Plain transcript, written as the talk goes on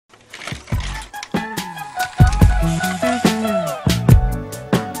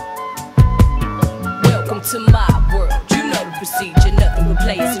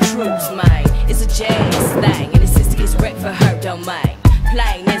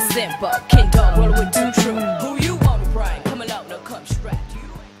and simple. King Dog rolling with Too True. Who you wanna bring? Coming out, now come strapped.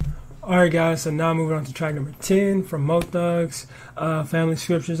 Alright guys, so now moving on to track number 10 from Mo Thugs, Family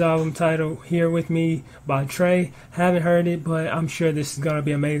Scriptures album titled Here With Me by Trey. Haven't heard it, but I'm sure this is going to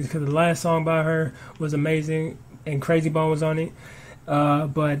be amazing because the last song by her was amazing and Crazy Bone was on it.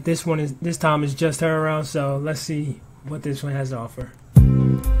 But this time is just her around, so let's see what this one has to offer.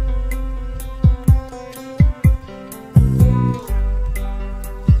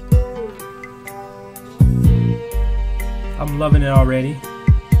 I'm loving it already.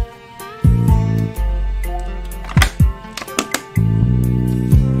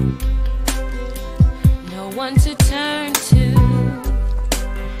 To turn to,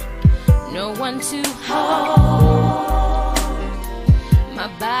 no one to hold. My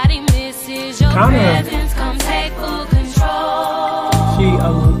body misses your presence. Come take full control. She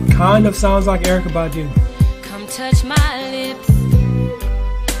kind of sounds like Erykah Badu. Come touch my lips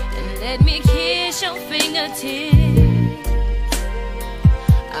and let me kiss your fingertips.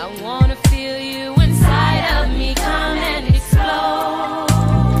 I wanna feel you inside of me. Come and explode.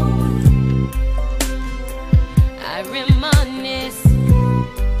 I reminisce.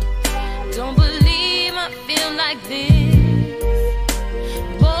 Don't believe I feel like this.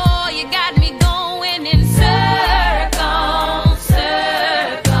 Boy, you got me going in circles,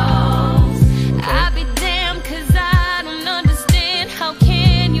 circles. I'll be damned 'cause I don't understand. How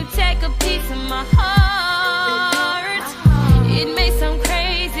can you take a piece of my heart? It may sound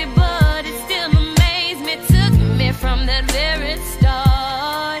crazy, but it still amazed me. Took me from that very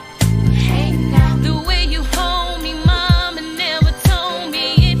start. The way you hold me, mama never told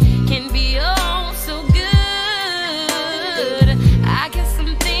me it can be all so good. I guess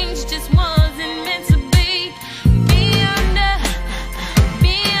some things just wasn't meant to be. Be understood.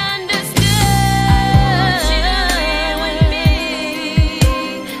 You here with me.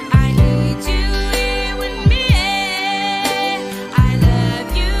 I need you here with me. I love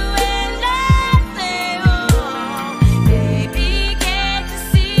you and nothing. Baby, can't you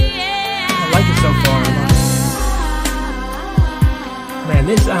see it? I like it so far. Man,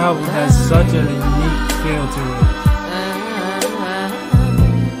 this album has such a unique feel to it.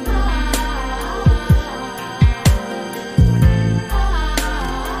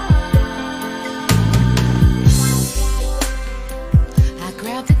 I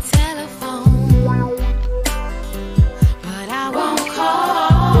grabbed the telephone, but I won't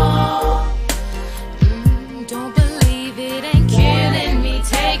call. Don't believe it ain't killing me,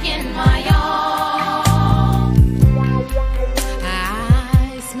 taking my all. I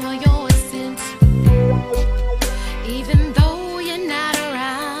smell your scent, even though you're not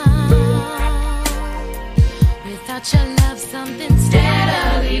around. Without your love, something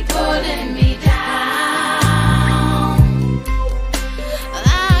steadily pulling me down.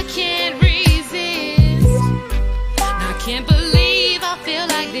 I can't resist. I can't believe I feel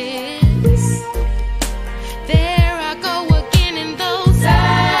like this. There I go again in those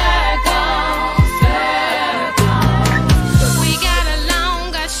circles, circles. We got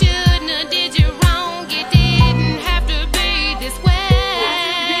along, I shouldn't have did you wrong. It didn't have to be this way.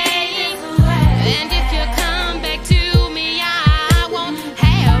 And if you come back to me, I won't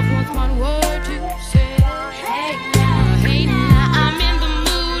have one word to say. Hey now, I'm in the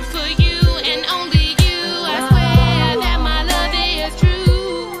mood for you and only you. I swear that my love is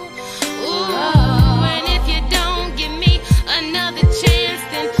true. Ooh, and if you don't give me another chance,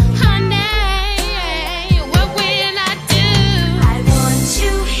 then honey, what will I do? I want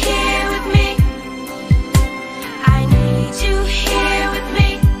you here with me. I need you here with me.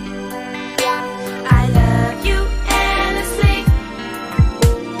 I love you endlessly.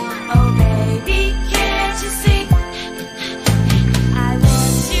 Oh baby, can't you see? I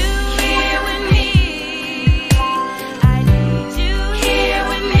want you here with me. I need you here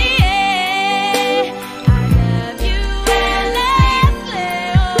with me. I love you endlessly.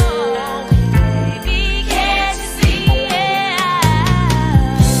 Oh baby, can't you see?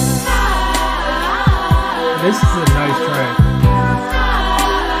 This is a nice track.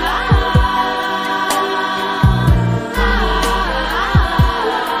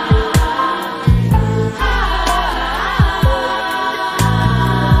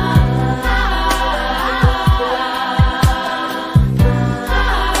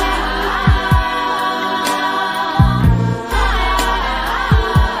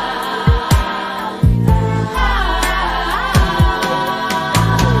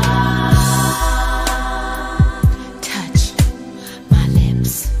 Touch.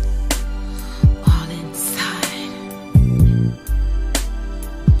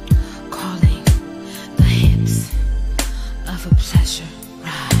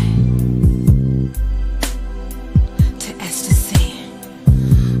 To ecstasy.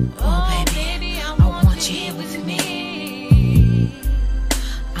 Oh, baby, I want you here with me.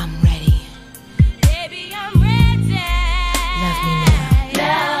 I'm ready. Baby, I'm ready. Love me now.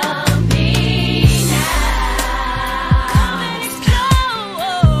 Love me now. Come and explode.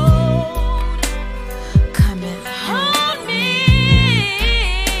 Come and hold me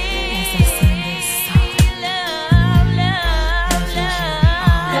as I sing this song. Love, love,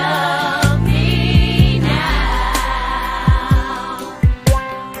 love, love me now.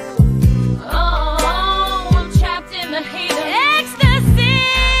 Oh, I'm trapped in the heat of ecstasy.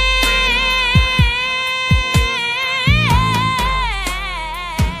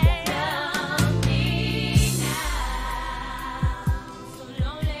 Love me now. So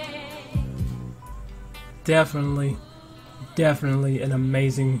lonely. Definitely an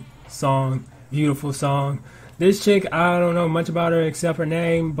amazing song, beautiful song. This chick, I don't know much about her except her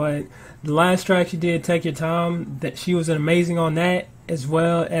name, but the last track she did, Take Your Time, that she was amazing on that as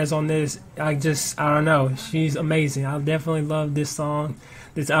well as on this. I don't know, she's amazing. I definitely love this song.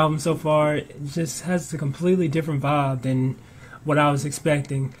 This album so far, it just has a completely different vibe than what I was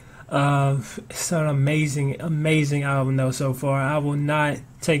expecting. It's an amazing album though so far. I will not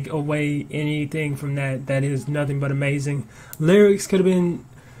take away anything from that. That is nothing but amazing. Lyrics could have been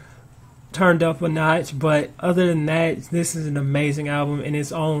turned up a notch, but other than that, this is an amazing album in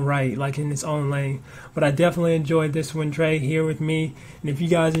its own right, like in its own lane. But I definitely enjoyed this one, Trey, here with me. And if you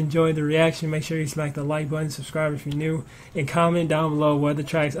guys enjoyed the reaction, make sure you smack the like button, subscribe if you're new, and comment down below what other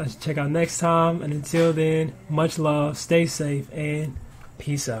tracks I should check out next time. And until then, much love, stay safe, and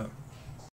peace out.